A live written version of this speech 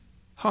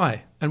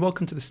Hi, and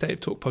welcome to the State of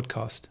Talk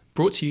podcast,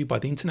 brought to you by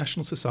the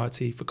International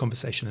Society for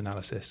Conversation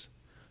Analysis.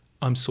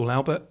 I'm Saul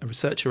Albert, a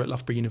researcher at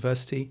Loughborough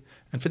University,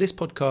 and for this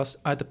podcast,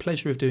 I had the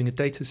pleasure of doing a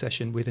data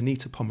session with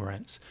Anita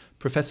Pomerantz,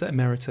 Professor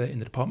Emerita in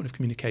the Department of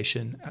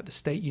Communication at the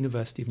State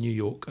University of New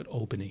York at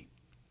Albany.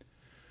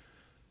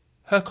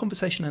 Her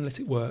conversation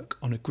analytic work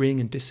on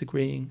agreeing and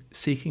disagreeing,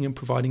 seeking and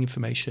providing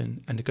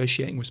information, and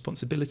negotiating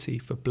responsibility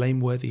for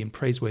blameworthy and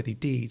praiseworthy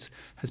deeds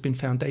has been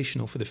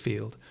foundational for the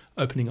field,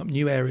 opening up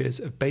new areas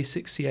of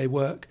basic CA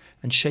work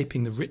and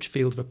shaping the rich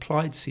field of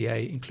applied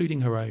CA, including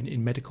her own,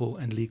 in medical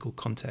and legal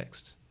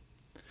contexts.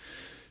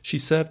 She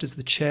served as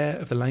the chair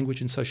of the Language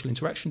and Social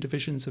Interaction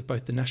divisions of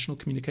both the National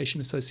Communication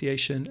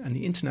Association and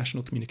the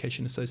International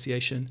Communication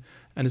Association,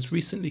 and has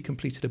recently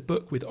completed a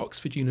book with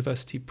Oxford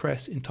University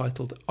Press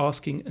entitled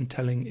Asking and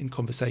Telling in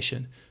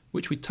Conversation,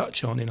 which we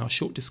touch on in our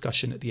short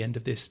discussion at the end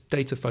of this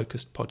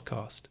data-focused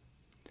podcast.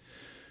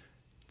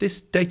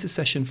 This data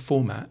session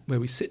format, where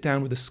we sit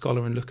down with a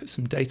scholar and look at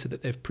some data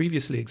that they've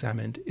previously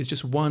examined, is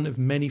just one of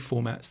many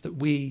formats that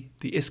we,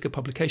 the ISCA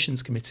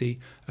Publications Committee,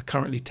 are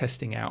currently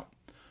testing out.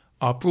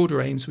 Our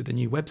broader aims with the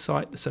new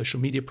website, the social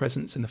media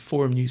presence, and the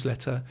forum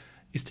newsletter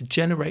is to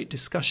generate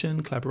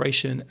discussion,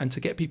 collaboration, and to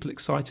get people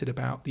excited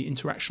about the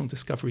interactional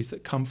discoveries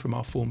that come from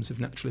our forms of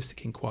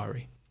naturalistic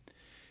inquiry.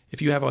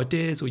 If you have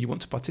ideas or you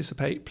want to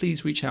participate,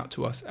 please reach out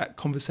to us at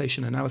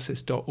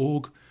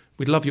conversationanalysis.org.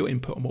 We'd love your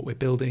input on what we're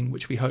building,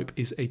 which we hope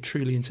is a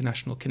truly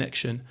international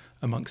connection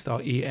amongst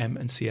our EM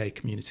and CA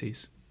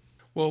communities.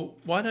 Well,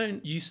 why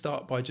don't you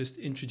start by just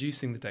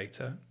introducing the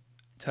data,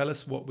 tell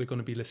us what we're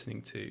going to be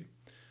listening to,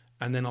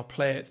 and then I'll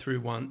play it through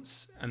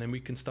once, and then we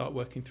can start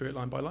working through it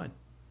line by line.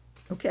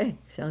 Okay,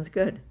 sounds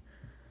good.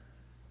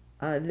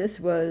 This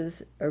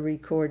was a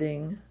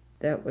recording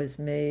that was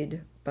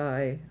made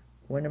by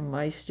one of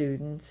my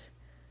students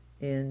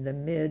in the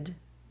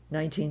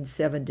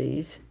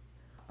mid-1970s.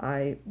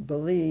 I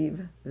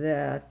believe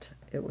that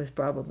it was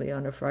probably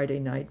on a Friday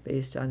night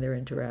based on their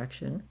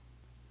interaction.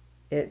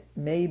 It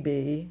may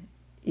be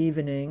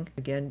evening,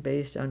 again,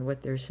 based on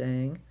what they're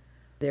saying.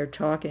 They're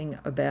talking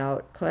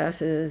about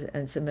classes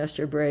and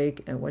semester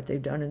break and what they've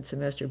done in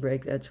semester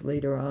break. That's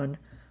later on.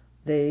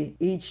 They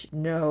each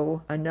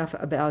know enough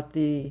about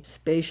the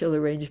spatial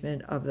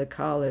arrangement of the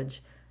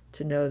college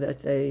to know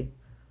that they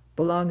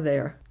belong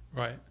there.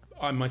 Right.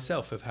 I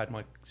myself have had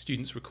my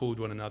students record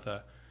one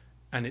another,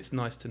 and it's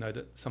nice to know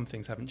that some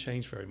things haven't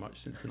changed very much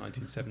since the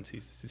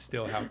 1970s. This is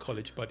still how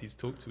college buddies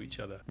talk to each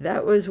other.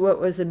 That was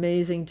what was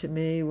amazing to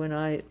me when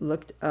I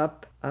looked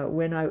up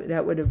when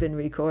that would have been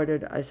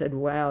recorded. I said,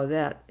 wow,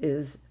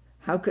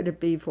 how could it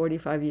be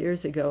 45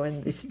 years ago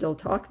and they still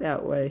talk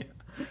that way?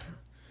 Yeah.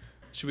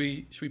 Should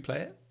we play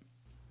it?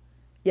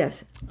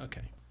 Yes.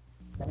 Okay.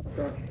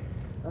 So,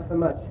 nothing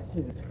much.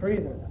 Jeez, it's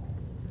freezing.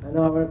 I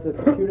know I went to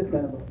the computer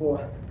center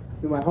before.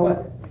 Do my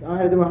homework. I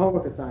had to do my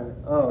homework assignment.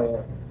 Oh,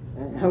 yeah.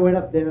 And I went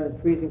up there,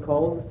 freezing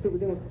cold, and the stupid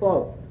thing was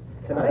closed.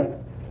 Tonight?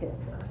 Yes.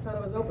 I thought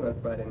it was open on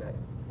Friday night.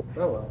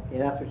 Oh, well. Yeah,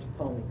 that's what she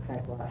told me.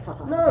 Thanks a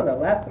lot. No,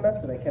 last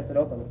semester they kept it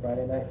open on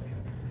Friday night.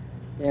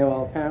 Yeah,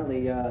 well,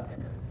 apparently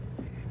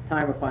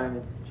time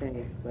requirements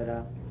changed, but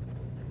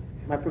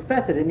my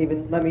professor didn't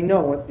even let me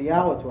know what the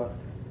hours were.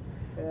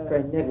 Yeah.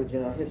 Very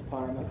negligent on his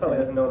part. He probably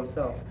doesn't know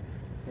himself.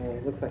 Yeah, he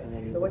looks like an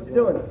idiot. So what you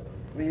doing?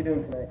 What are you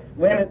doing tonight?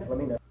 Wait a minute, let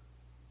me know.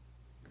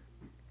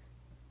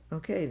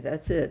 Okay,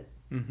 that's it.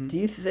 Mm-hmm. Do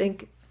you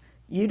think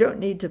you don't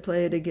need to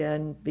play it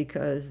again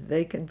because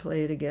they can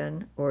play it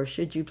again, or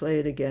should you play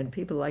it again?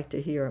 People like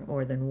to hear it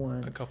more than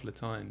once. A couple of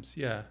times,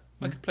 yeah.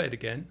 I could play it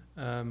again.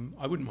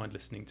 I wouldn't mind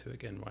listening to it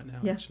again right now,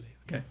 Yeah. actually.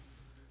 Okay.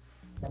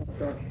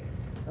 So,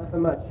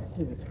 nothing much.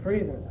 Jeez, it's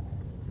freezing.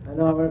 I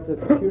know I went to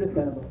the computer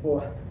center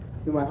before.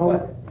 Do my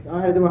homework.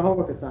 I had to do my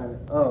homework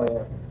assignment. Oh,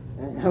 yeah.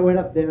 And I went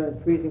up there,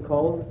 freezing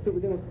cold, and the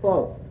stupid thing was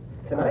closed.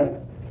 Tonight?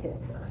 Yes.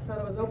 I thought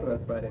it was open on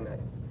Friday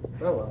night.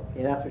 Oh, well.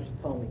 Yeah, that's what she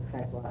told me.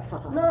 Thanks a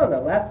lot. No,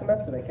 last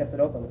semester they kept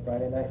it open on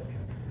Friday night.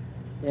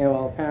 Yeah,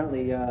 well,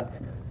 apparently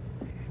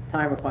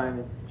time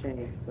requirements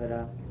changed, but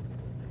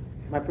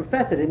my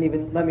professor didn't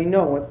even let me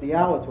know what the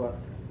hours were.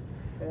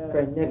 Yeah.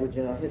 Very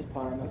negligent on his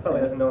part. He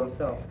probably doesn't know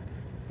himself.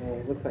 Yeah,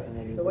 he looks like an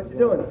idiot. So what you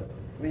doing?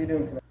 What are you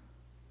doing tonight?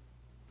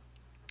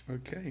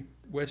 Okay.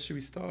 Where should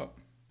we start?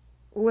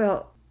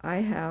 Well, I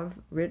have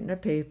written a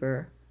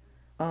paper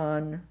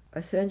on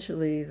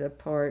essentially the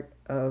part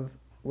of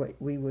what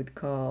we would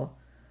call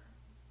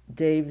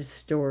Dave's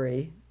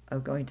story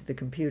of going to the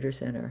computer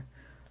center.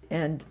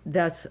 And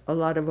that's a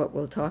lot of what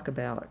we'll talk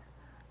about.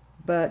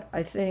 But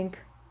I think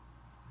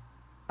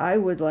I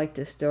would like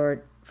to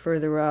start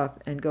further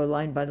up and go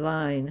line by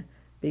line,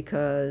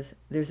 because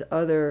there's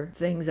other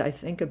things I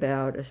think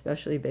about,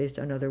 especially based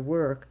on other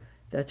work,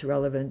 that's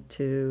relevant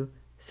to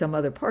some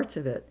other parts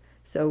of it.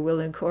 So we'll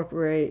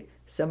incorporate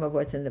some of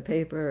what's in the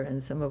paper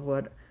and some of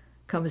what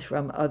comes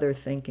from other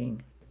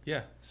thinking.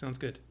 Yeah, sounds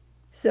good.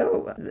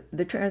 So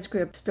the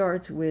transcript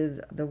starts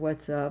with the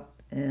what's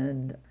up,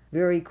 and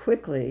very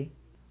quickly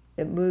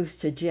it moves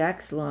to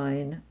Jack's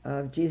line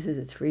of, Jesus,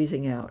 it's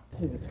freezing out.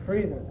 Jeez, it's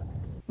freezing.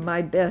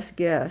 My best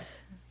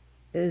guess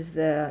is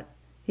that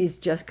he's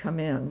just come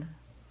in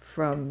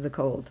from the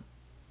cold.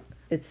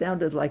 It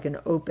sounded like an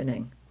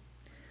opening.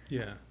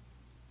 Yeah.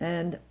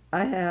 And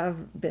I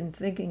have been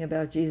thinking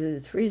about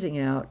Jesus freezing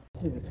out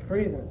Jesus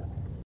freezing.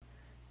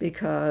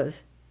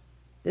 because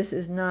this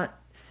is not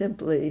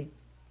simply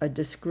a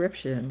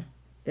description,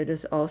 it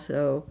is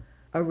also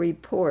a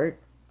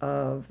report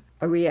of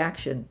a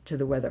reaction to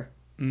the weather.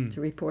 It's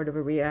a report of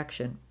a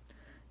reaction.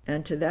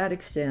 And to that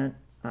extent,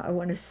 I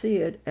want to see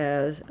it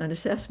as an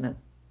assessment.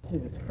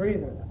 Jesus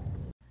freezing.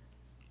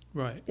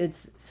 Right.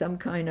 It's some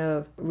kind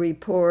of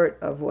report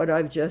of what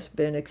I've just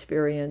been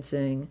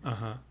experiencing,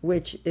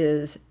 which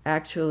is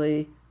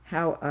actually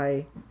how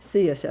I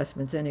see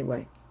assessments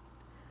anyway.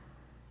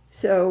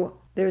 So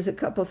there's a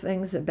couple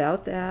things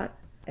about that.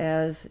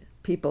 As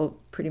people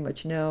pretty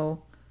much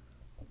know,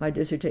 my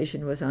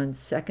dissertation was on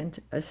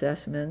second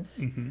assessments.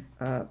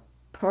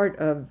 Part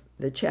of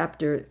the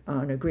chapter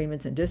on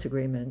agreements and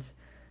disagreements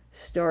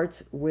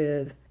starts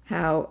with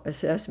how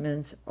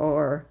assessments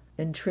are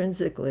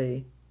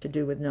intrinsically to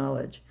do with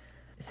knowledge.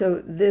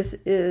 So this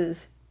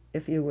is,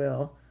 if you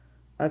will,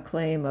 a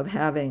claim of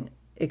having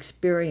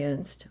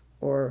experienced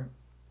or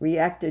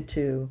reacted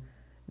to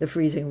the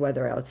freezing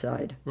weather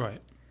outside.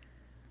 Right.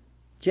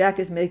 Jack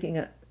is making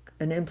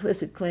an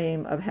implicit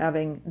claim of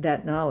having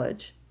that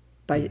knowledge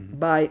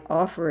by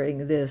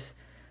offering this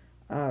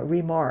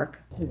remark.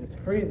 Jesus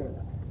freezing.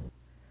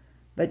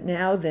 But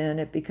now then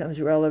it becomes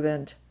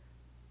relevant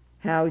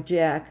how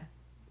Jack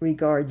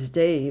regards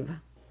Dave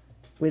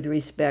with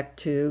respect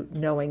to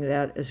knowing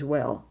that as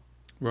well.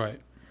 Right.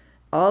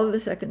 All of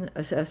the second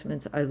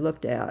assessments I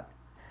looked at,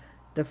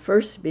 the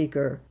first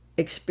speaker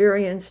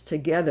experienced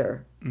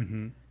together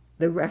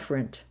the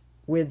referent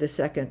with the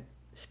second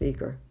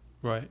speaker.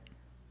 Right.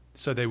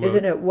 So they were...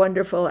 Isn't it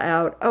wonderful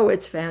out? Oh,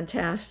 it's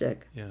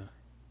fantastic.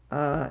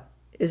 Yeah.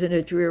 Isn't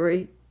it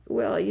dreary?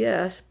 Well,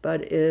 yes,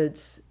 but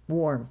it's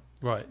warm.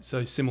 Right.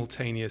 So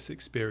simultaneous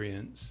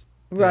experience.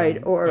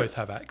 Right. Or both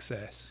have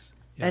access.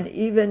 Yeah. And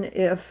even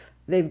if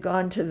they've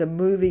gone to the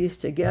movies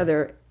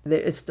together,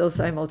 it's still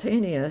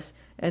simultaneous,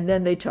 and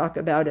then they talk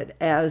about it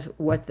as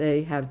what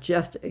they have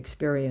just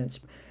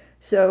experienced.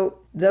 So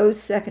those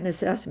second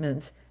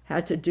assessments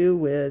had to do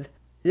with,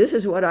 this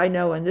is what I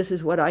know and this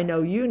is what I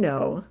know you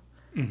know,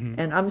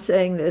 and I'm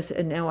saying this,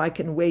 and now I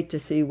can wait to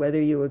see whether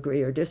you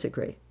agree or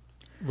disagree.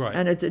 Right.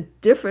 And it's a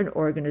different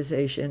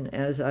organization,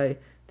 as I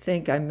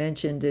think I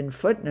mentioned in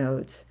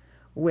footnotes,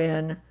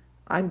 when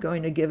I'm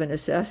going to give an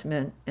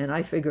assessment and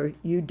I figure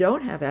you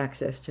don't have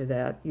access to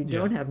that, you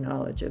don't have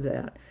knowledge of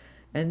that.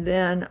 And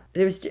then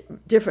there's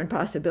different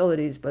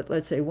possibilities, but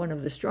let's say one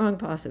of the strong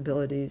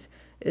possibilities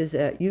is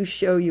that you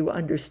show you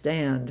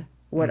understand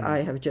what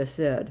I have just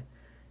said.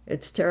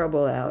 It's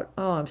terrible out.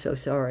 Oh, I'm so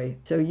sorry.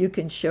 So you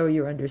can show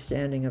your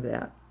understanding of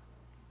that.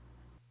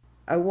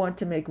 I want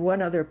to make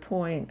one other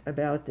point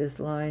about this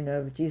line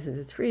of Jesus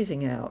is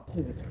freezing out.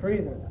 Jesus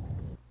freezing.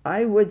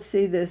 I would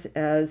see this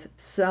as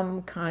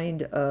some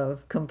kind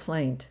of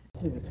complaint.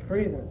 Jesus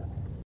freezing.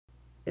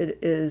 It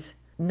is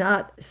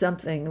not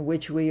something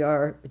which we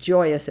are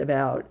joyous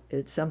about.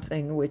 It's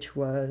something which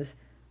was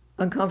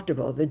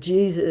uncomfortable. The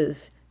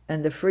Jesus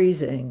and the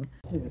freezing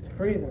Jesus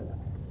freezing.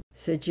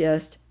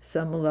 suggest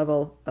some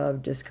level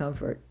of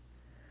discomfort.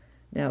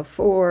 Now,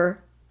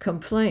 for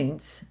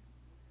complaints,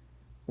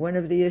 one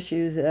of the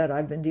issues that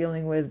I've been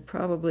dealing with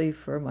probably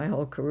for my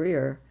whole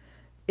career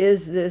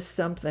is this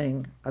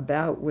something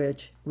about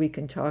which we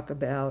can talk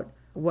about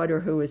what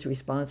or who is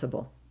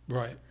responsible.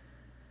 Right.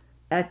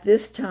 At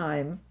this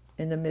time,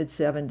 in the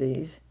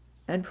mid-70s,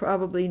 and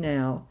probably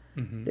now,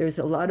 there's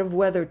a lot of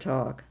weather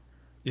talk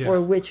for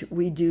which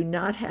we do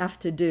not have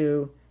to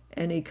do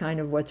any kind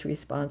of what's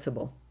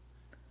responsible.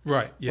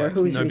 Right, yeah, Or it's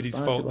who's nobody's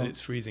fault responsible. that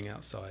it's freezing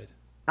outside.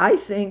 I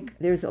think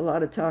there's a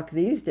lot of talk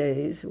these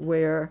days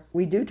where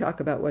we do talk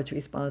about what's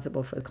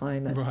responsible for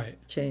climate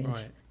change.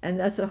 Right. And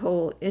that's a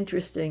whole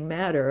interesting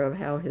matter of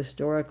how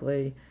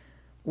historically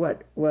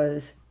what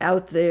was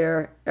out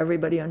there,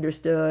 everybody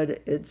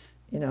understood, it's,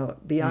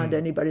 beyond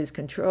anybody's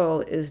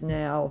control, is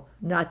now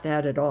not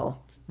that at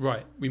all.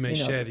 Right. We may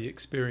share the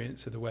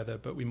experience of the weather,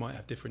 but we might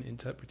have different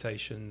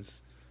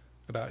interpretations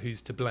about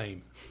who's to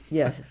blame.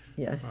 Yes.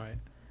 Right.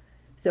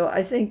 So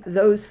I think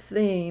those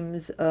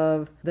themes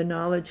of the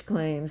knowledge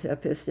claims,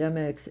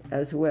 epistemics,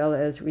 as well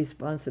as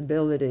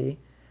responsibility,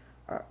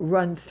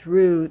 run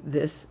through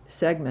this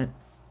segment,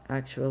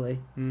 actually.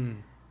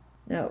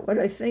 Now, what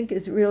I think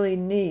is really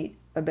neat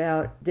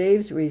about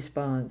Dave's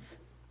response,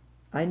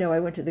 I know I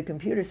went to the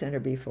computer center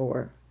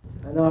before,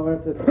 I know I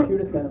went to the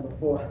computer center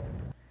before.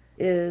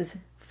 is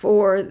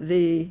for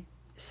the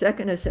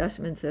second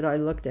assessments that I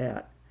looked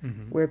at,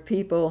 where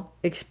people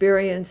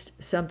experienced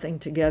something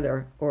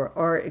together or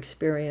are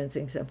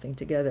experiencing something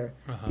together.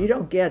 You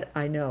don't get,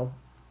 I know,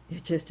 you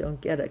just don't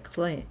get a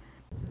claim.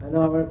 I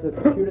know I went to the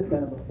computer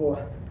center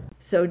before.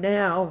 So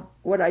now,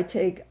 what I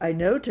take I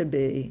know to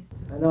be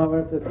I know I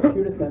went to the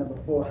computer center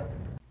before.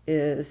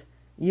 is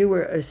you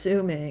were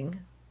assuming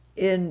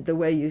in the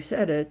way you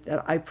said it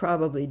that I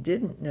probably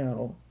didn't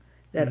know,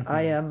 that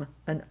I am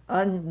an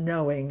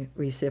unknowing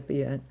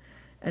recipient,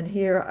 and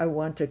here I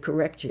want to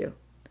correct you.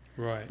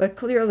 Right. But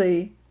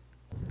clearly,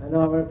 I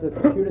know I went to the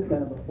computer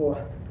center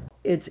before.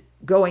 it's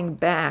going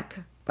back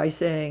by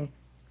saying,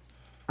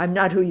 I'm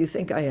not who you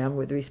think I am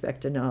with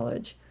respect to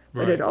knowledge.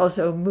 But it Right.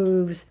 also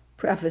moves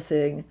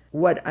prefacing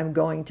what I'm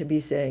going to be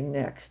saying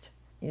next.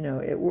 You know,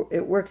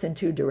 it works in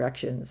two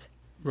directions.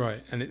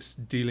 Right. And it's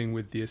dealing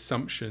with the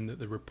assumption that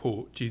the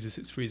report, Jesus,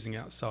 it's freezing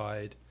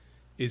outside,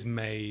 is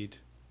made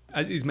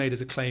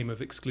as a claim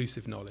of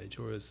exclusive knowledge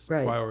or as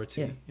Right.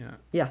 priority. Yeah.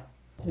 Yeah.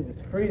 Jesus,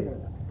 it's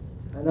freezing.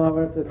 I know I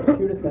went to the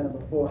computer center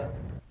before.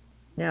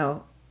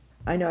 Now,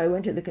 I know I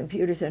went to the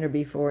computer center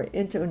before.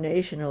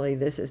 Intonationally,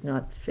 this is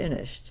not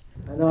finished.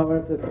 I know I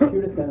went to the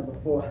computer center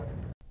before.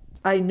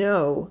 I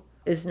know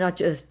is not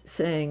just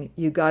saying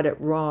you got it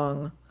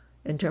wrong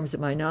in terms of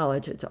my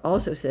knowledge. It's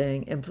also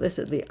saying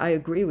implicitly, I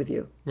agree with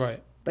you.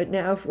 Right. But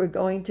now if we're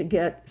going to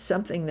get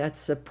something that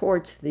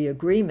supports the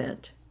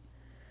agreement,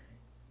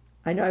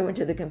 I know I went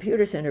to the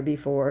computer center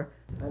before,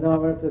 I know I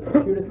went to the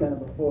computer center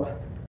before.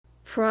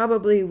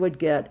 probably would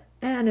get,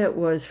 and it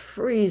was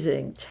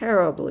freezing,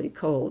 terribly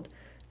cold,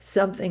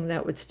 something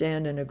that would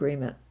stand in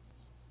agreement.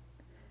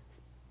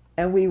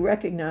 And we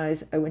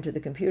recognize I went to the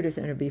computer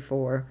center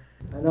before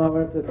I know I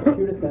went to the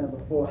computer center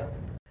before.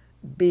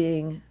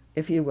 being,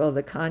 if you will,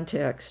 the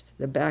context,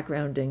 the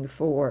backgrounding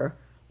for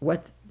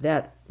what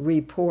that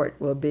report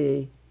will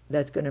be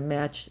that's going to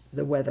match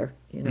the weather,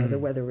 the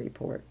weather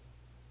report.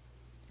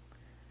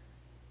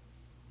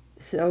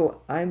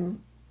 So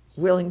I'm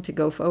willing to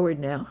go forward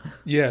now.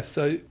 Yeah.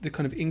 So the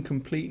kind of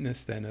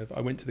incompleteness then of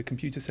I went to the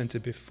computer center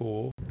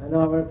before, I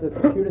know I went to the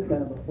computer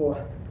center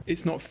before.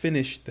 it's not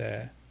finished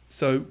there.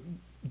 So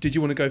did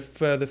you want to go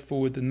further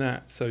forward than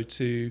that? So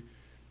to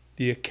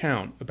the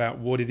account about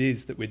what it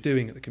is that we're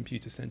doing at the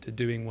computer center,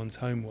 doing one's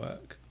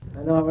homework?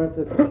 I know I went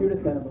to the computer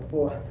center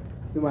before.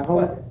 Do my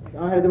homework.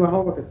 I had to do my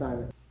homework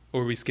assignment.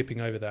 Or are we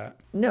skipping over that?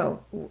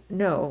 No,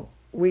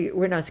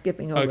 we're not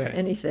skipping over Okay.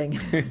 anything.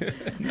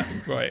 No,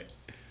 right.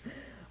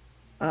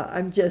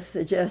 I'm just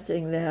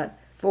suggesting that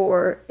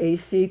for a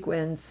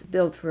sequence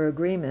built for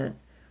agreement,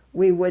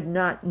 we would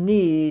not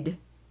need,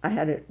 I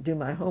had to do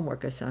my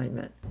homework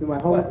assignment. Do my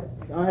homework.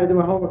 I had to do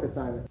my homework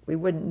assignment. We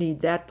wouldn't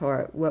need that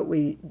part. What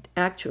we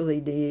actually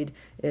need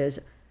is,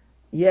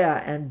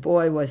 yeah, and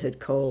boy, was it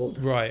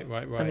cold. Right.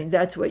 I mean,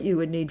 that's what you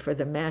would need for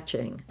the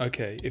matching.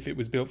 Okay. If it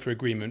was built for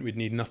agreement, we'd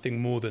need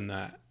nothing more than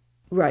that.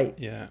 Right.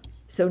 Yeah.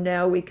 So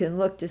now we can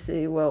look to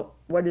see, well,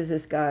 what is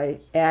this guy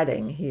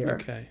adding here?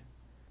 Okay.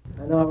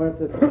 I know I went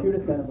to the computer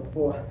center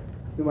before.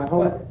 Do my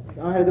homework.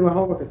 I had to do my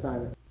homework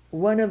assignment.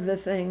 One of the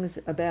things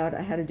about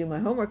I had to do my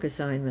homework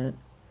assignment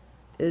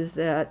is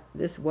that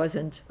this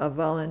wasn't a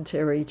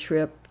voluntary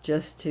trip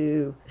just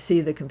to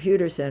see the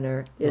computer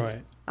center. It's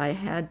Right. I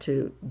had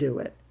to do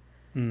it.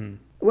 Hmm.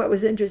 What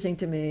was interesting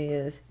to me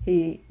is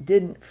he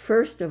didn't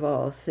first of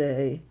all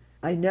say,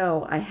 I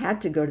know I had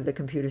to go to the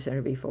computer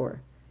center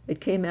before. It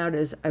came out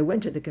as I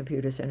went to the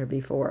computer center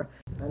before.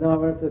 I know I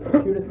went to the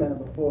computer center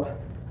before.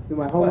 Do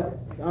my homework.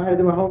 I had to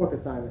do my homework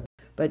assignment.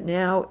 But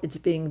now it's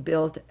being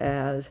built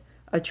as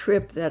a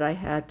trip that I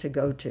had to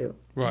go to,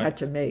 Right. had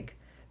to make.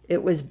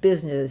 It was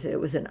business. It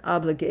was an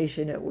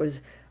obligation. It was,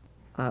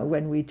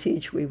 when we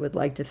teach, we would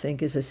like to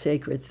think is a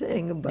sacred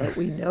thing, but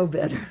we know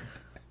better.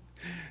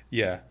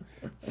 Yeah.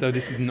 So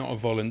this is not a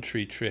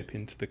voluntary trip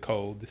into the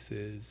cold.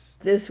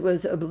 This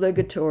was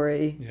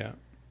obligatory. Yeah.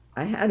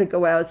 I had to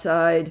go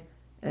outside,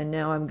 and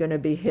now I'm going to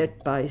be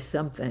hit by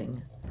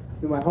something.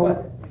 Do my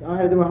homework. I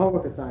had to do my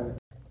homework assignment.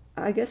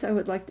 I guess I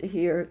would like to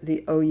hear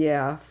the oh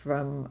yeah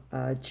from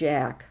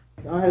Jack.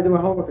 I had to do my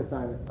homework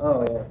assignment.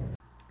 Oh,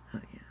 yeah.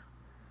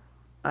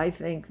 I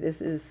think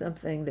this is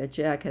something that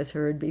Jack has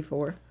heard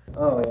before,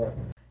 Oh, yeah.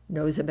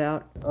 knows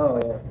about. Oh,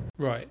 yeah.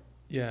 Right.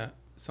 Yeah.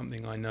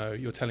 Something I know.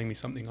 You're telling me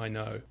something I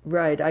know.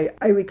 Right, I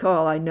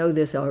recall, I know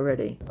this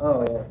already.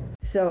 Oh, yeah.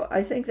 So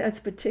I think that's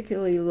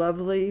particularly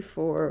lovely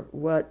for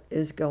what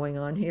is going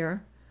on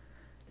here.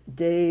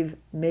 Dave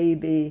may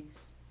be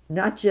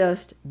not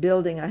just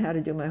building I had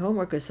to do my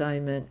homework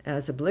assignment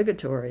as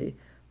obligatory,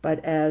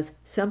 but as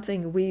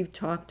something we've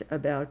talked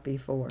about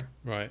before.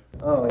 Right.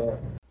 Oh, yeah.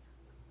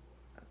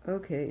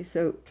 Okay,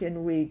 so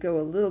can we go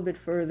a little bit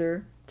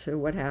further to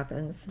what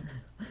happens?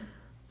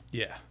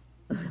 Yeah.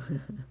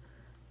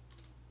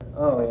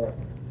 Oh,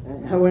 yeah.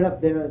 And I went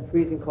up there and it was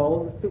freezing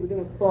cold. The stupid thing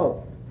was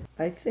closed.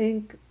 I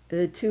think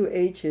the two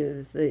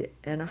H's,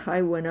 and a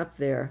high one up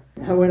there,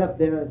 I went up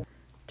there and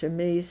to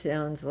me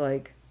sounds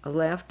like a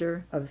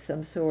laughter of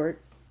some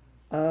sort.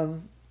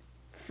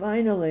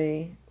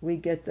 Finally, we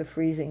get the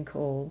freezing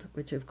cold,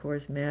 which of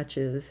course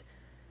matches.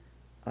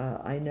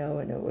 I know,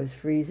 and it was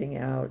freezing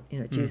out.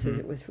 Jesus,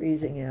 it was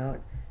freezing out,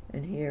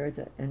 and here,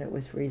 and it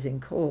was freezing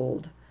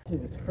cold.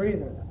 Jesus, it's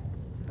freezing.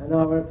 I know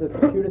I went to the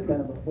computer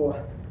center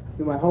before.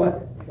 Do my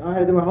homework. I had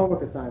to do my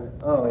homework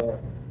assignment. Oh, yeah.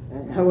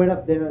 And I went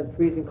up there and it was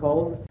freezing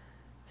cold.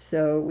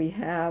 So we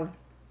have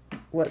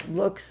what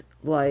looks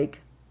like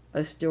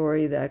a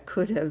story that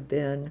could have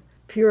been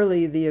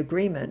purely the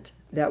agreement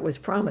that was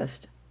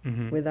promised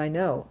Mm-hmm. with I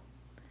know.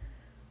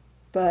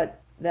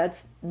 But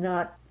that's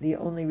not the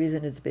only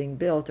reason it's being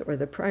built or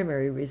the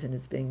primary reason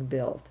it's being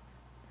built.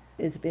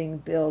 It's being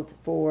built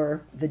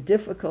for the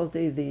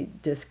difficulty, the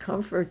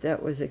discomfort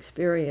that was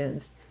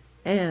experienced,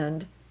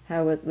 and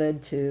how it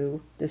led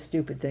to the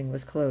stupid thing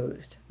was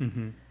closed.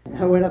 Mm-hmm.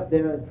 I went up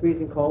there, it was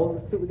freezing cold,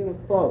 and the stupid thing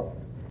was closed.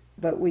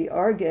 But we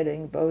are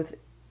getting both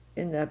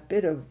in that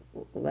bit of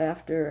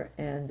laughter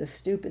and the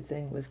stupid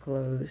thing was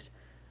closed.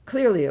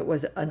 Clearly it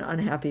was an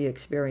unhappy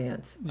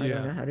experience. I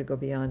don't know how to go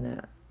beyond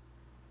that.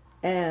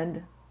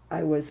 And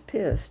I was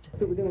pissed. The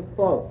stupid thing was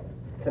closed.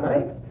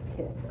 Tonight?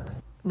 Yes.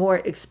 More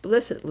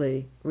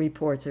explicitly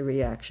reports a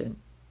reaction.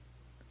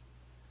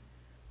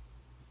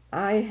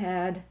 I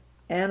had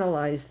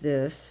analyzed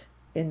this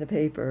in the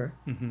paper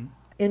Mm-hmm.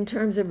 in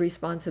terms of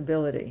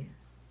responsibility,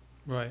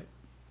 Right.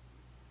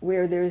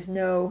 where there's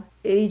no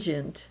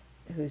agent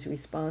who's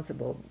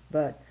responsible,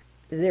 but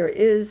there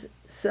is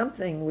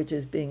something which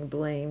is being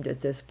blamed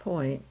at this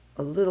point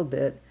a little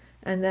bit,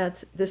 and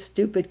that's the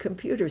stupid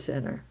computer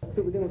center. The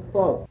stupid thing was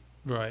closed.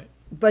 Right.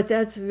 But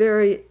that's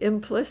very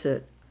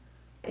implicit.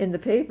 In the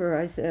paper,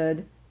 I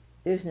said,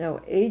 there's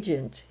no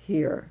agent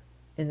here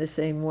in the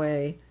same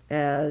way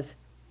as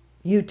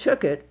you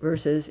took it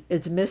versus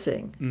it's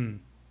missing. Mm.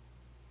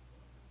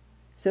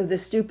 So the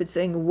stupid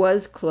thing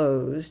was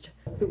closed,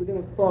 The stupid thing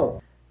was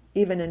closed.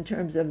 even in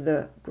terms of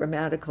the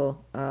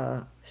grammatical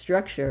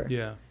structure.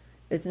 Yeah.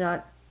 It's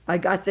not, I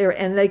got there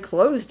and they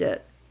closed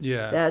it.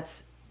 Yeah.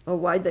 That's, oh,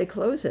 why'd they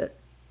close it?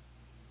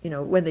 You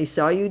know, when they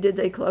saw you, did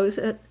they close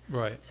it?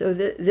 Right. So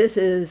this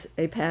is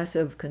a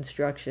passive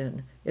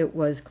construction. It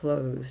was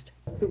closed.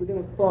 The stupid thing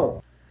was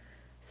closed.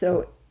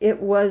 So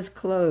it was The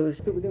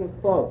closed. stupid thing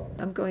was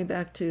closed. I'm going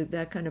back to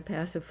that kind of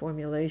passive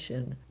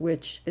formulation,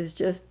 which is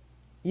just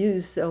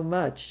used so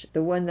much.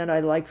 The one that I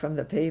like from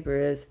the paper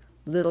is,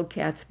 little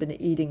cat's been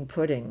eating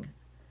pudding.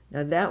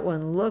 Now that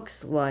one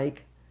looks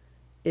like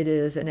it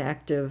is an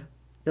active,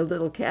 the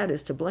little cat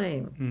is to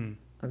blame.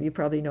 Mm. You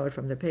probably know it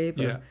from the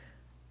paper.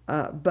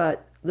 Yeah.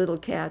 But little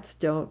cats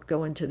don't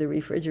go into the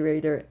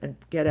refrigerator and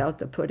get out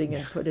the pudding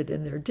and put it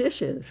in their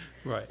dishes.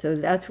 Right. So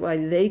that's why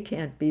they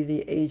can't be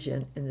the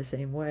agent in the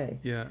same way.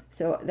 Yeah.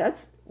 So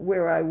that's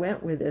where I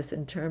went with this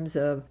in terms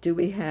of, do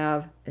we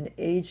have an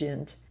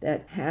agent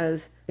that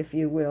has, if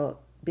you will,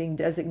 being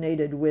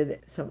designated with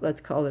some, let's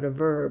call it a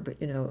verb,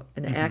 you know,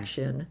 an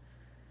action.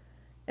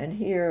 And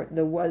here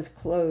the was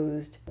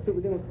closed. The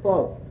stupid thing was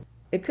closed.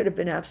 It could have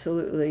been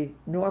absolutely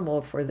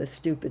normal for the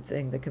stupid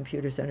thing, the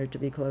computer center, to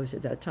be closed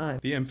at that time.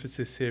 The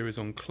emphasis here is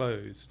on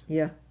closed.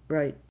 Yeah,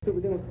 right. The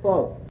stupid thing was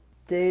closed.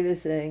 Dave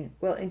is saying,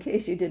 well, in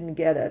case you didn't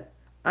get it,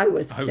 I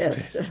was pissed. I was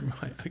pissed.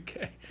 Right.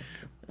 Okay.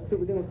 The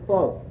stupid thing was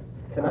closed.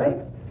 Tonight?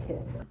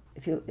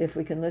 Yes. If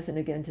we can listen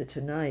again to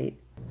tonight,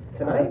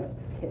 Tonight?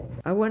 Yes.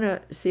 I want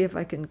to see if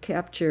I can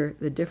capture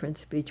the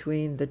difference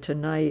between the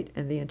tonight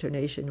and the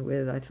intonation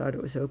with, I thought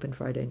it was open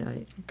Friday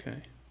night. Okay.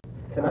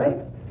 Tonight?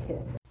 Yes.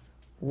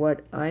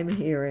 What I'm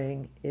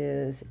hearing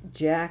is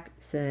Jack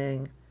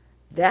saying,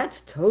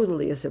 that's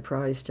totally a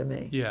surprise to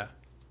me. Yeah.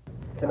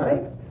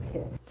 Tonight?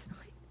 Yes.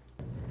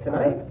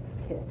 Tonight?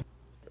 Yes.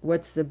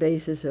 What's the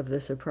basis of the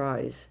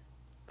surprise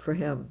for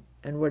him,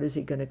 and what is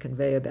he going to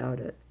convey about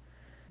it?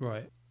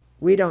 Right.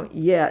 We don't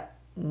yet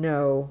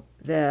know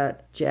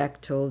that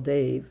Jack told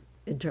Dave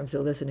in terms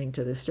of listening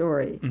to the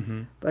story.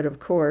 Mm-hmm. But of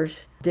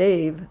course,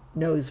 Dave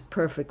knows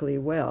perfectly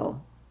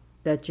well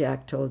that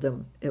Jack told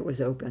him it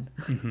was open.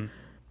 Mm-hmm.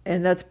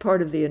 And that's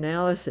part of the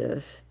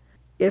analysis.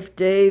 If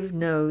Dave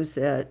knows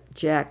that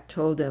Jack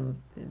told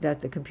him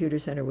that the computer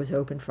center was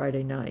open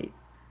Friday night,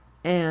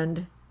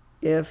 and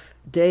if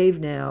Dave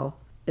now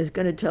is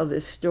going to tell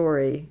this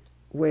story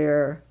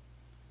where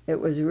it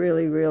was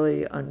really,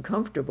 really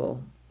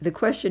uncomfortable, the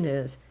question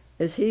is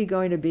he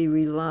going to be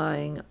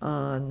relying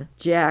on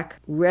Jack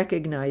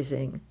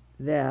recognizing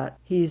that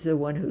he's the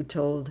one who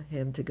told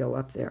him to go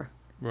up there?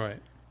 Right.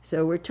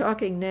 So we're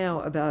talking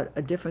now about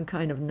a different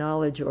kind of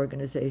knowledge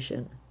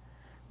organization,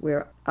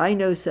 where I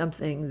know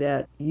something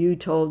that you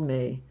told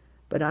me,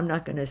 but I'm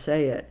not going to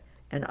say it,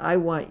 and I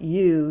want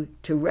you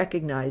to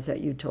recognize that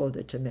you told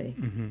it to me.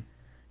 Mm-hmm.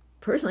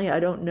 Personally, I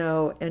don't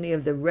know any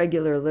of the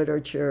regular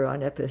literature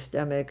on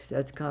epistemics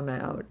that's come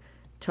out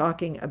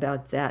talking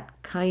about that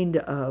kind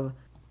of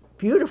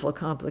beautiful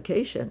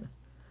complication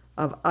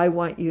of, I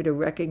want you to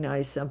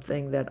recognize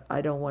something that I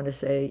don't want to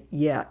say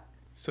yet.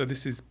 So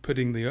this is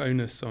putting the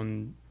onus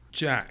on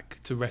Jack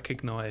to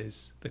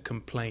recognize the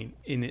complaint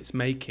in its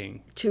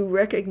making. To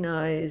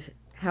recognize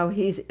how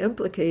he's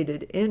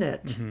implicated in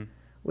it Mm-hmm.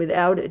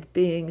 without it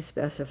being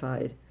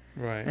specified.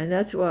 Right. And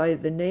that's why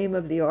the name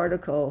of the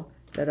article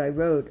that I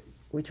wrote,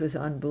 which was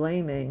on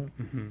blaming,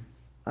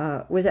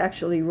 Mm-hmm. was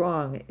actually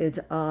wrong. It's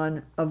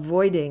on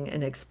avoiding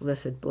an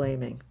explicit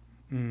blaming.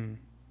 Mm.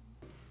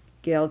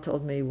 Gail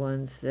told me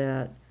once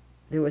that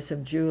there was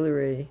some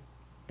jewelry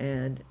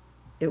and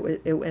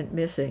it went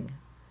missing.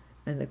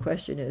 And the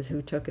question is,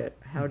 who took it?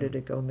 How did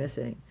it go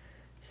missing?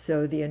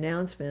 So the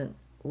announcement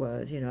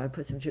was, I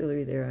put some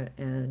jewelry there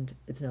and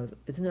it's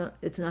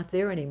not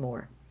there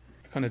anymore.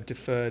 A kind of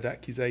deferred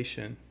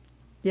accusation.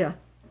 Yeah.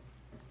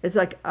 It's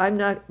like I'm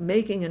not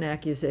making an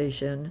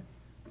accusation,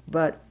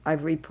 but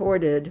I've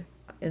reported,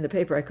 in the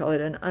paper I call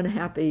it an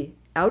unhappy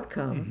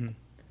outcome,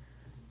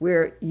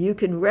 where you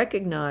can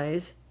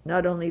recognize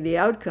not only the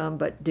outcome,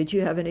 but did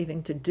you have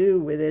anything to do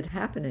with it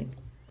happening?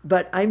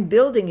 But I'm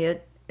building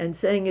it and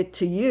saying it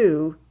to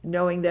you,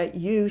 knowing that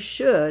you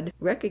should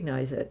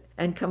recognize it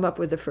and come up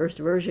with the first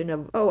version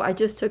of, oh, I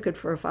just took it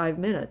for 5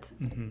 minutes.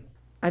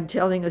 I'm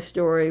telling a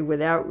story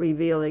without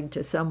revealing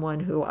to someone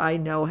who I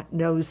know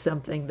knows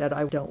something that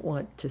I don't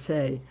want to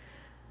say.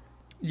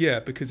 Yeah,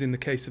 because in the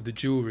case of the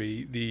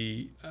jewellery,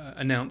 the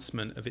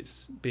announcement of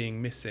its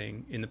being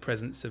missing in the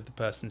presence of the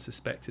person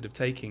suspected of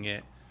taking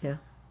it, Yeah.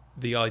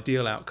 the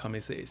ideal outcome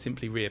is that it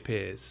simply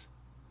reappears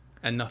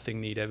and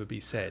nothing need ever be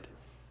said.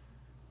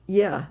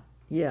 Yeah.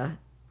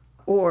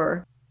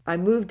 Or I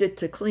moved it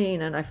to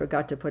clean and I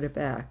forgot to put it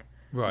back.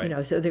 Right. You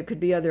know, so there could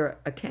be other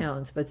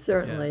accounts, but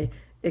certainly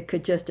it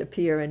could just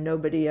appear and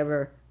nobody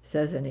ever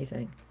says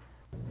anything.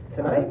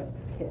 Tonight?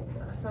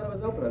 I thought it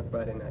was open on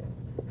Friday night.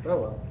 Oh,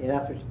 well. Yeah,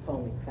 that's what she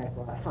told me. Thanks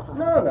a lot.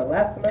 No,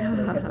 last semester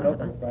they kept it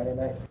open on Friday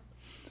night.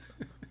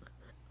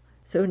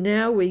 So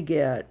now we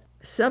get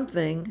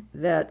something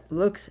that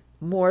looks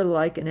more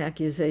like an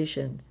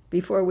accusation.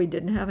 Before we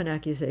didn't have an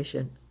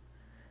accusation.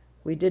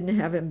 We didn't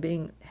have him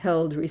being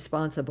held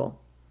responsible.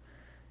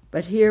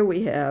 But here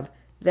we have,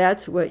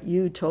 that's what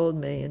you told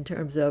me in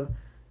terms of,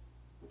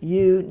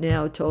 you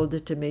now told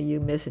it to me,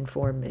 you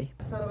misinformed me.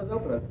 I thought it was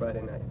open on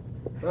Friday night.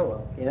 Oh,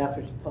 well. Yeah, that's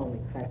what she told me.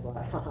 Thanks a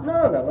lot.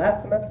 No,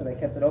 last semester they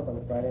kept it open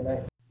on Friday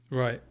night.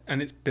 Right,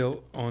 and it's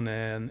built on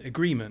an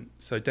agreement.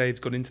 So Dave's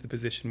got into the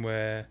position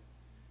where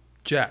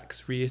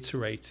Jax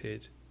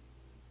reiterated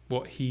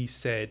what he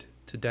said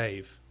to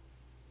Dave.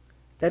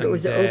 That it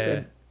was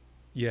open.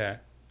 Yeah,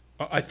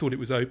 I thought it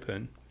was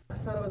open. I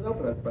thought it was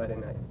open on Friday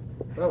night.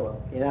 Oh,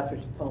 well. Yeah, that's what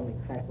she told me.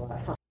 Thanks a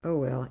lot. Oh,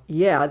 well,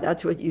 yeah,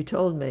 that's what you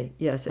told me.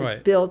 Yes, it's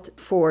Right. built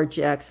for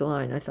Jack's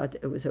line. I thought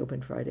that it was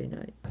open Friday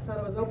night. I thought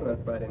it was open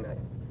on Friday night.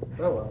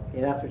 Oh, well.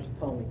 Yeah, that's what she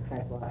told me.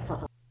 Thanks a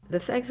lot. The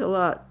thanks a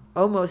lot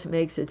almost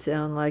makes it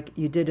sound like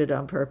you did it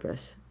on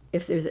purpose.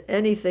 If there's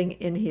anything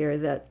in here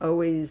that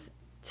always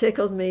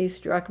tickled me,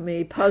 struck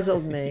me,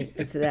 puzzled me,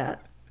 it's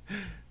that.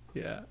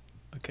 Yeah,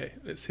 okay,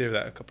 let's hear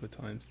that a couple of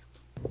times.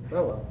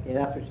 Oh, well. Yeah,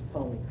 that's what she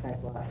told me.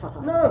 Thanks a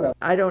lot. No.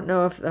 I don't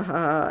know if the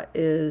ha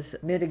is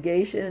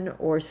mitigation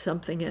or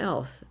something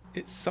else.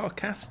 It's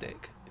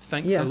sarcastic.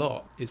 Thanks Yeah. a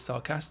lot is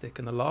sarcastic,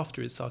 and the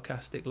laughter is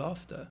sarcastic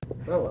laughter.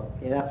 Oh, well.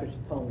 Yeah, that's what she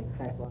told me.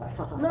 Thanks a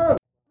lot. No.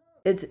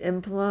 It's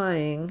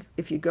implying,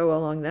 if you go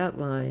along that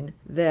line,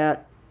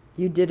 that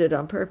you did it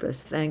on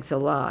purpose. Thanks a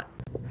lot.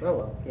 Oh,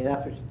 well. Yeah,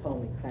 that's what she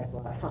told me. Thanks a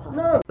lot.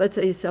 No. Let's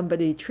say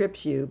somebody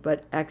trips you,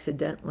 but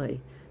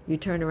accidentally. You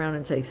turn around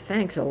and say,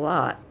 thanks a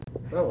lot.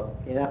 Oh, well.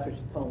 Yeah, that's what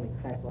she told me.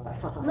 Thanks a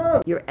lot.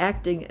 No. You're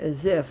acting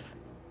as if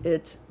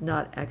it's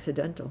not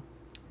accidental.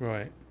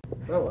 Right.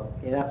 Oh, well.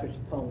 Yeah, that's what she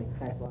told me.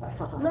 Thanks a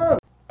lot. No.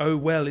 Oh,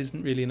 well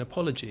isn't really an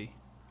apology.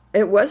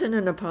 It wasn't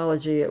an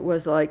apology. It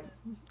was like,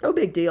 no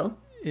big deal.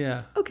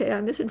 Yeah. Okay,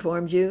 I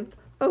misinformed you.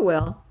 Oh,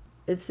 well.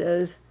 It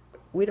says,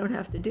 we don't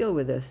have to deal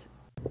with this.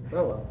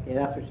 Oh, well. Yeah,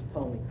 that's what she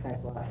told me.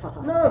 Thanks a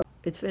lot. No.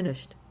 It's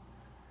finished.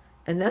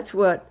 And that's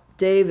what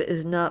Dave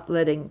is not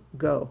letting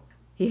go.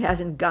 He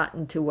hasn't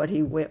gotten to what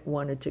he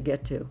wanted to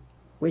get to,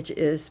 which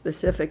is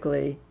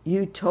specifically,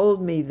 you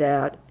told me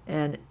that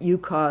and you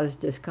caused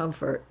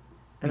discomfort,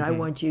 and I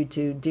want you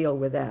to deal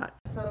with that.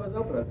 I thought it was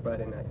open on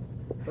Friday night.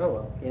 Oh,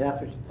 well. Yeah,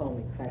 that's what she told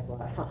me. Thanks a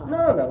lot.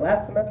 No.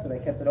 Last semester they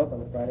kept it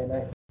open on Friday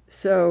night.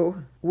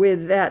 So,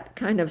 with that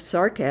kind of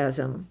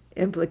sarcasm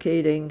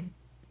implicating,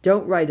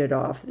 don't write it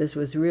off, this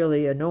was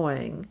really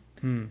annoying,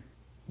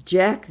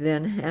 Jack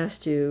then has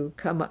to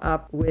come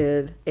up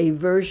with a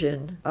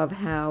version of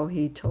how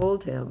he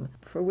told him,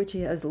 for which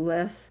he has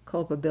less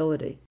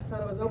culpability. I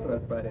thought it was open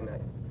on Friday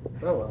night.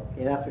 Oh, well.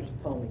 Yeah, that's what she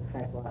told me.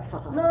 Thanks a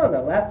lot.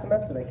 No. Last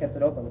semester they kept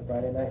it open on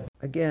Friday night.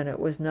 Again, it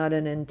was not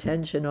an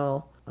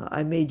intentional,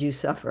 I made you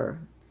suffer.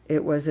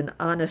 It was an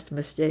honest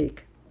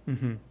mistake.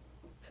 Mm-hmm.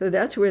 So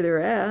that's where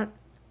they're at.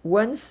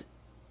 Once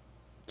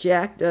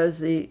Jack does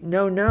the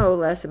no,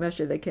 last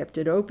semester they kept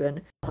it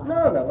open.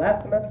 No.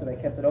 Last semester they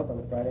kept it open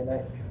on Friday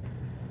night.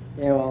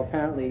 Yeah, well,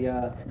 apparently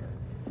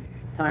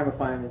time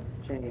requirements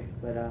changed,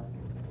 but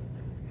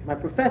my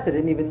professor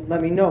didn't even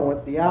let me know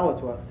what the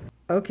hours were.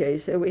 Okay,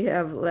 so we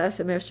have last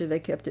semester they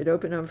kept it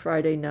open on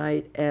Friday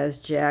night as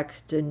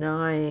Jack's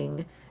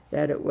denying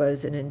that it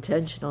was an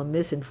intentional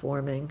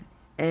misinforming.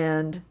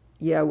 And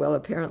yeah, well,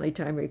 apparently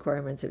time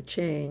requirements have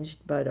changed,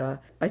 but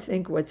I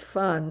think what's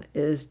fun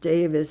is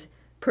Dave is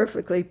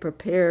perfectly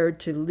prepared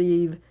to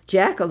leave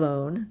Jack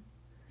alone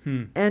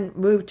and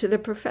move to the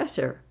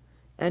professor.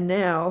 And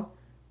now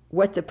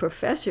what the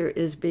professor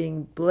is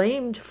being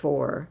blamed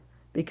for,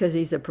 because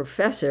he's a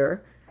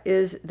professor,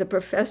 is the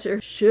professor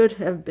should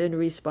have been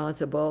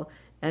responsible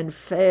and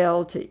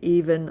failed to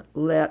even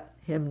let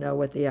him know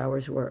what the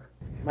hours were.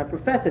 My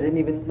professor didn't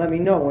even let me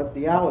know what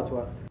the hours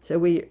were. So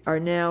we are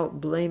now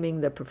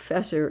blaming the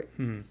professor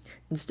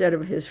instead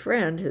of his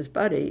friend, his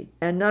buddy.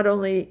 And not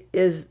only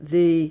is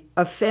the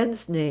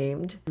offense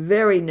named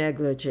very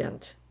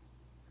negligent,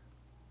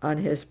 on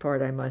his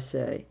part, I must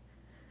say.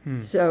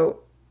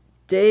 So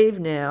Dave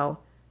now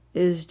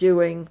is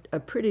doing a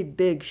pretty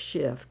big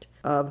shift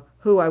of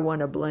who I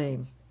want to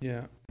blame.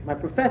 Yeah. My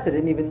professor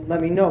didn't even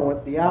let me know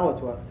what the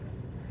hours were.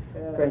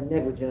 Very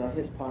negligent on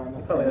his part.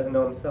 He probably doesn't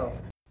know himself.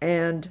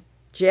 And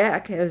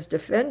Jack has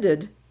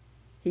defended,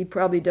 he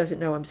probably doesn't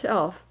know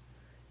himself,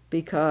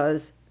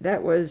 because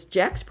that was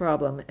Jack's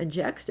problem and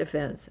Jack's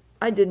defense.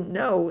 I didn't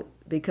know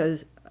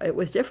because it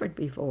was different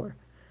before.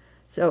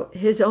 So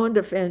his own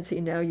defense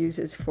he now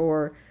uses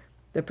for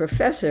the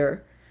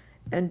professor,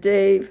 and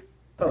Dave...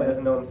 Probably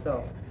doesn't know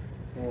himself.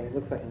 Yeah, he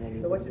looks like an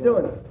idiot. So what you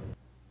doing?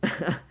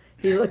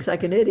 He looks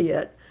like an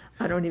idiot.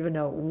 I don't even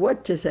know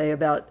what to say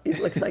about he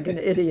looks like an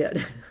idiot.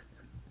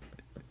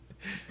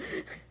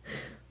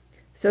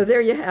 So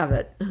there you have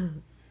it.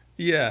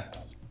 Yeah.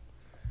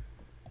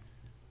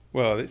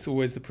 Well, it's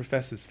always the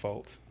professor's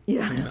fault.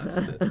 Yeah. I think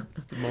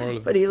that's the moral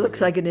of But the he story.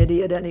 looks like an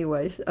idiot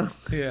anyway, so.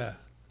 Yeah.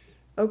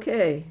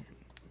 Okay.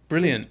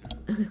 Brilliant.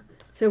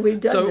 So we've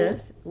done So,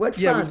 this. What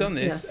fun. Yeah, we've done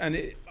this, Yeah.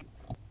 and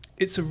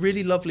it's a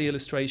really lovely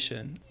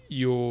illustration,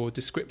 your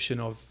description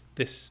of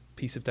this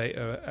piece of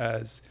data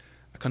as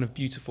a kind of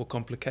beautiful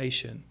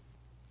complication.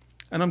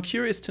 And I'm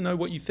curious to know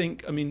what you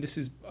think. I mean, this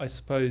is, I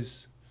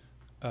suppose,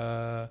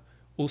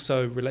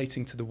 also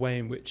relating to the way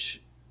in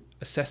which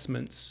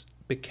assessments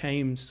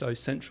became so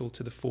central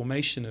to the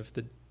formation of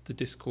the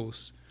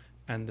discourse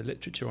and the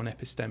literature on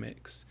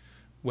epistemics,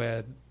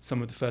 where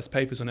some of the first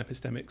papers on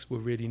epistemics were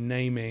really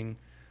naming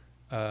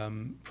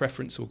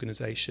preference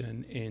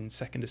organization in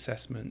second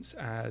assessments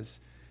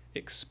as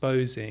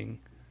exposing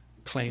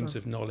claims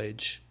of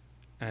knowledge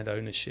and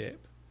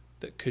ownership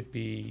that could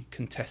be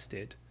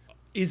contested.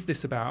 Is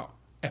this about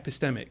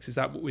epistemics? Is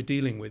that what we're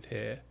dealing with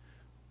here?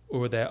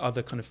 Or are there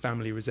other kind of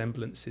family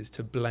resemblances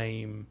to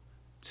blame,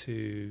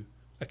 to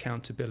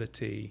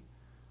accountability,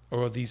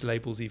 or are these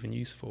labels even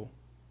useful?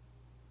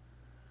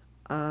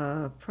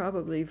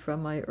 Probably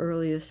from my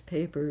earliest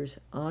papers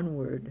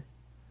onward,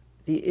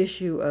 the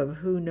issue of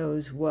who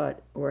knows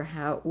what, or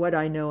how, what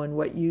I know and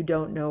what you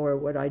don't know, or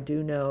what I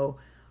do know,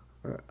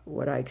 or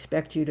what I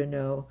expect you to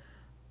know,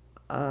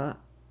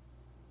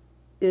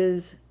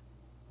 is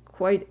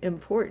quite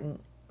important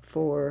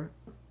for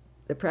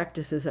the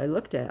practices I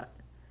looked at.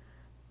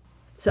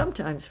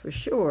 Sometimes, for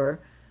sure,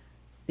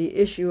 the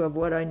issue of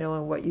what I know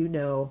and what you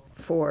know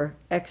for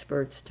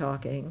experts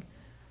talking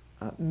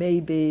may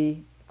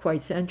be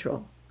quite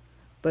central,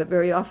 but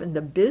very often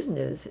the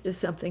business is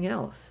something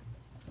else.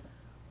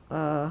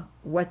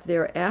 What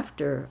they're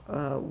after,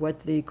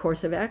 what the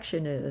course of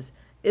action is,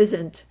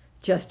 isn't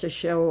just to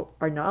show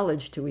our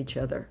knowledge to each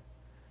other.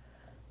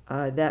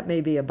 That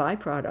may be a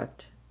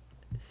byproduct.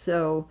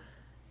 So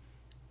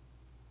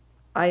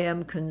I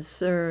am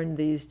concerned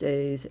these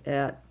days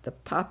at the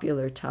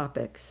popular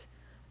topics.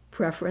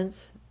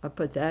 Preference, I'll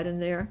put that in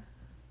there.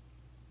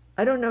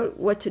 I don't know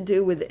what to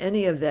do with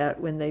any of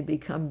that when they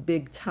become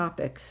big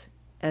topics,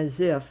 as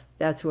if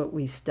that's what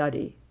we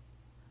study,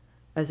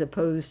 as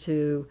opposed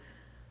to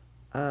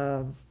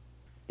the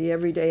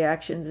everyday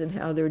actions and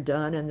how they're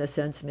done and the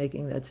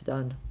sense-making that's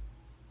done.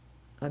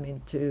 I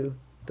mean, to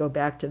go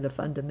back to the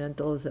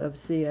fundamentals of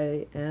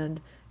CA and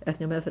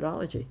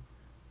ethnomethodology.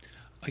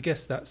 I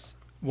guess that's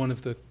one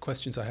of the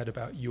questions I had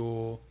about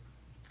your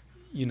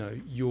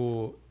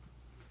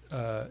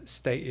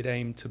stated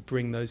aim to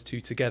bring those two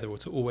together, or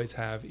to always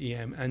have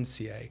EM and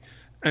CA.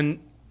 And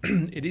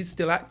it is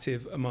still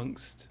active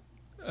amongst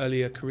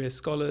earlier career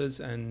scholars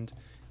and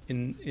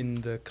in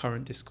the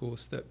current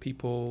discourse, that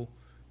people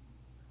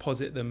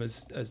posit them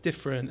as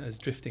different, as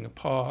drifting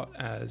apart,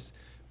 as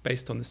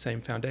based on the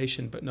same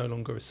foundation but no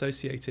longer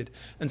associated.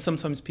 And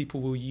sometimes people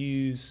will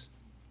use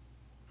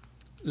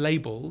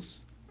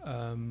labels,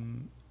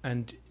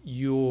 and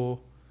you're,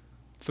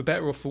 for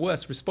better or for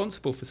worse,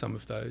 responsible for some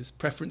of those.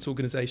 Preference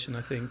organization,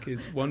 I think,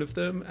 is one of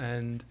them,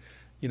 and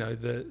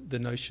the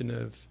notion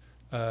of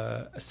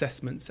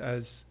assessments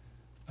as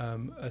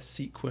a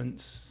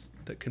sequence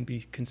that can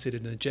be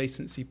considered an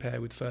adjacency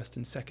pair with first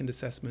and second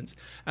assessments.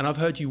 And I've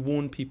heard you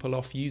warn people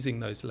off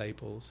using those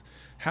labels.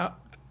 How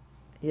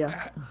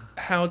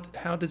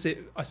does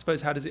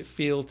it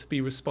feel to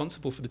be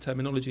responsible for the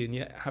terminology and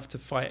yet have to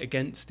fight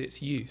against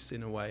its use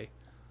in a way?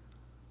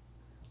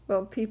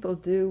 Well, people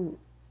do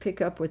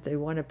pick up what they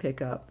want to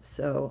pick up,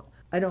 so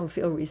I don't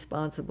feel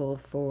responsible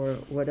for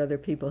what other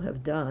people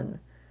have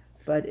done.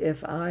 But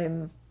if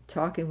I'm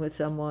talking with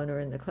someone or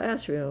in the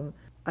classroom,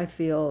 I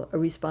feel a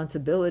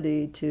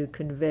responsibility to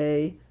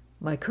convey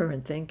my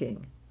current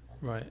thinking.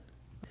 Right.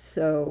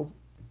 So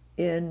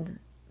in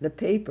the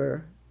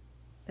paper,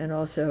 and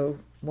also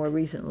more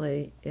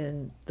recently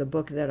in the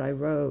book that I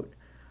wrote,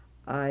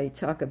 I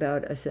talk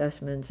about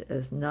assessments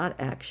as not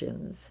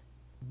actions,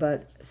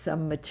 but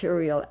some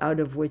material out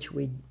of which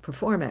we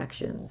perform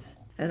actions.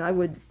 And I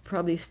would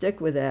probably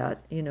stick with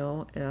that.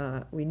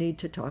 We need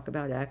to talk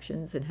about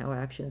actions and how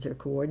actions are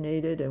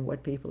coordinated and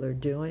what people are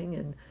doing.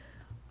 And,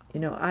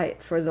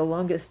 for the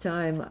longest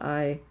time,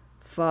 I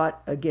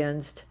fought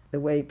against the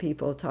way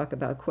people talk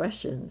about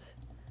questions,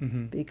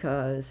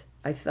 because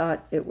I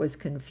thought it was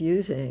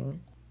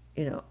confusing.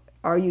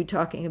 are you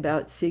talking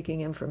about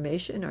seeking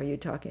information? Are you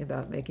talking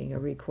about making a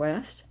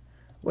request?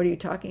 What are you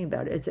talking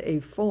about? It's a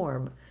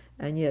form,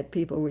 and yet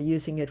people were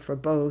using it for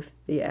both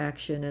the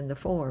action and the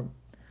form.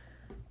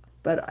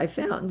 But I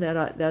found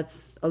that that's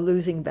a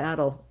losing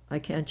battle. I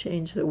can't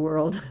change the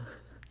world.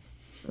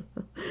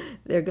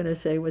 They're going to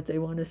say what they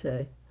want to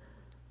say.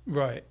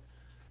 Right.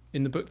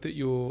 In the book that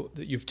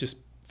you've just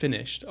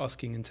finished,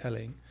 Asking and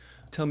Telling,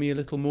 tell me a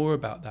little more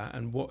about that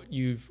and what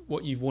you've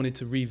wanted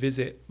to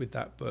revisit with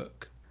that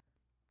book.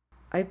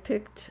 I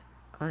picked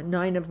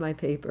 9 of my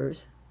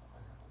papers,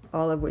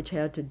 all of which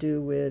had to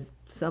do with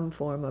some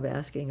form of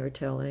asking or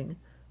telling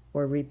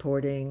or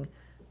reporting.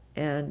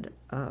 And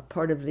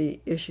part of the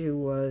issue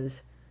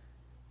was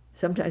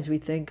sometimes we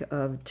think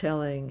of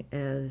telling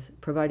as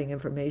providing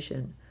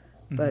information,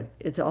 but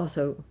it's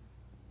also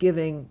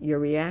giving your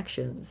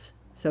reactions.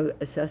 So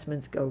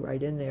assessments go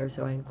right in there,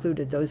 so I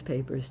included those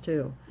papers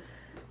too.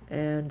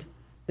 And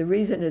the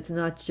reason it's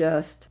not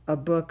just a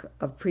book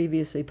of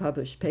previously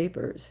published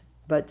papers,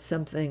 but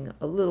something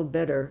a little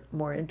better,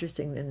 more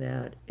interesting than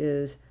that,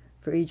 is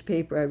for each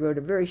paper I wrote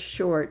a very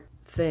short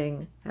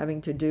thing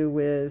having to do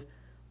with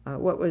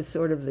what was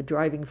sort of the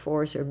driving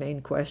force or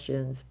main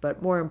questions,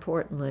 but more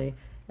importantly,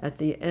 at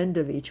the end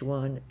of each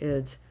one,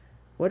 it's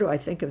what do I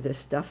think of this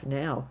stuff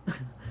now?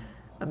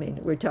 I mean,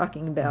 we're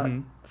talking about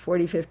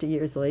 40, 50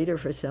 years later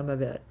for some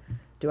of it.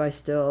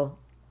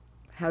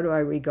 How do I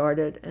regard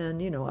it?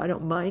 And, I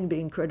don't mind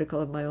being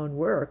critical of my own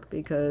work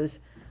because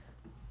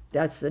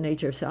that's the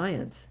nature of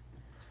science.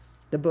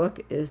 The book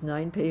is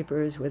 9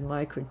 papers with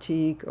my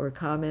critique or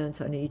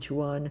comments on each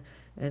one,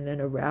 and then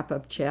a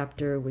wrap-up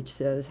chapter which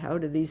says, how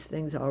do these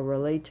things all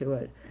relate to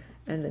it?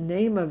 And the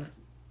name of,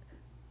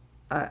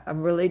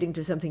 I'm relating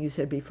to something you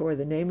said before,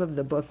 the name of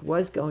the book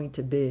was going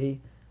to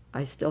be,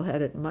 I still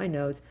had it in my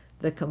notes,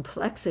 The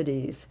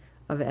Complexities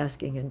of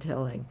Asking and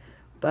Telling.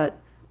 But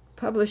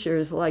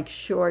publishers like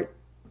short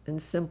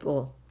and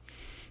simple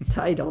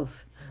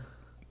titles.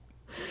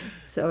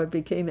 So it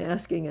became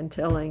Asking and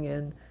Telling,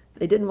 and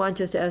they didn't want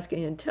just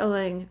asking and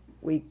telling.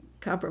 We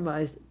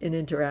compromised in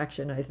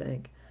interaction, I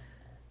think.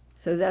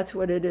 So that's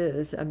what it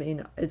is. I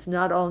mean, it's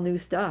not all new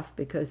stuff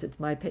because it's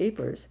my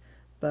papers,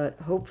 but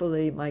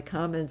hopefully my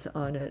comments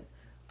on it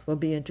will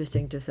be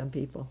interesting to some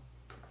people.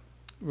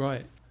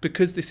 Right.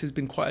 Because this has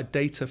been quite a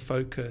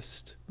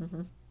data-focused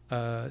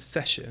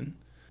session,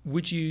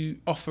 would you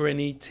offer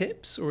any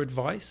tips or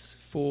advice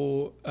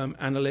for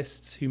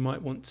analysts who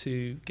might want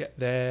to get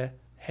their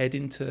head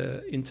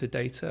into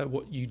data,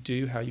 what you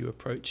do, how you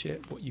approach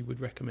it, what you would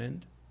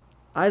recommend?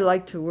 I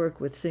like to work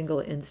with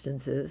single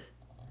instances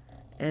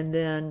and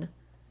then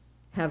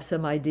have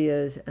some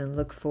ideas and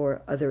look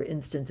for other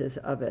instances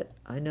of it.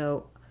 I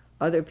know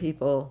other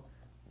people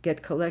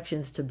get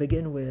collections to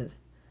begin with,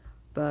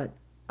 but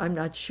I'm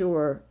not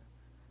sure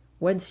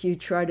once you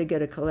try to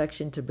get a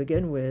collection to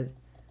begin with,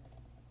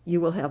 you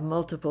will have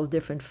multiple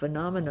different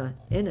phenomena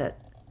in it.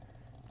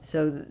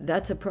 So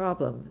that's a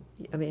problem.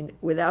 I mean,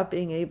 without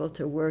being able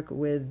to work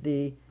with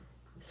the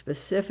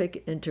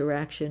specific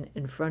interaction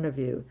in front of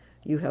you,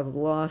 you have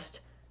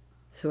lost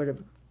sort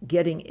of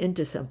getting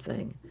into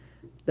something.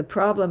 The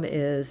problem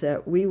is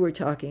that we were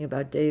talking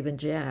about Dave and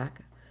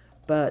Jack,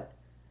 but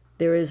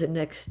there is a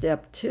next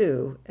step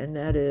too, and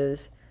that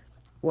is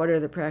what are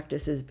the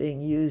practices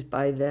being used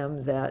by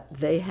them that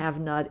they have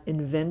not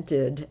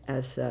invented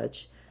as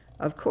such.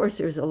 Of course,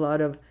 there's a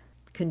lot of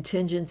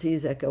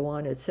contingencies that go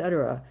on,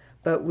 etc.,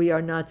 but we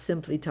are not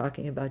simply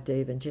talking about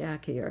Dave and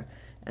Jack here.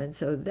 And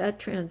so that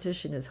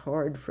transition is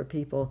hard for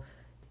people.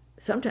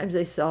 Sometimes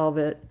they solve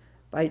it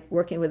by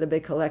working with a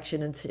big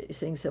collection and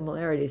seeing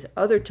similarities.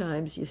 Other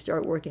times you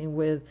start working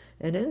with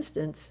an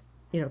instance,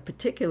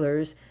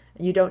 particulars,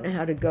 and you don't know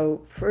how to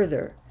go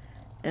further.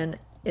 And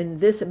in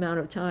this amount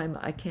of time,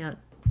 I can't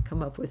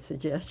come up with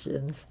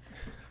suggestions.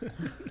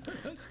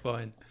 That's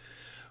fine.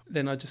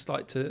 Then I'd just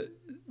like to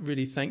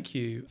really thank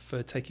you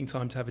for taking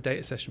time to have a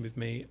data session with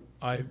me.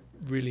 I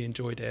really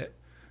enjoyed it.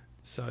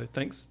 So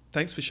thanks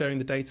for sharing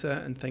the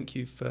data, and thank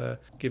you for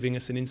giving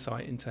us an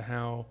insight into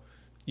how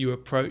you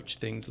approach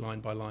things line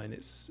by line.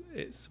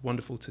 It's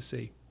wonderful to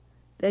see.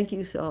 Thank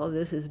you, Saul.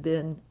 This has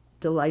been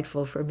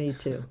delightful for me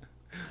too.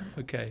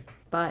 Okay.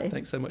 Bye.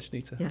 Thanks so much,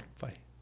 Nita. Yeah. Bye.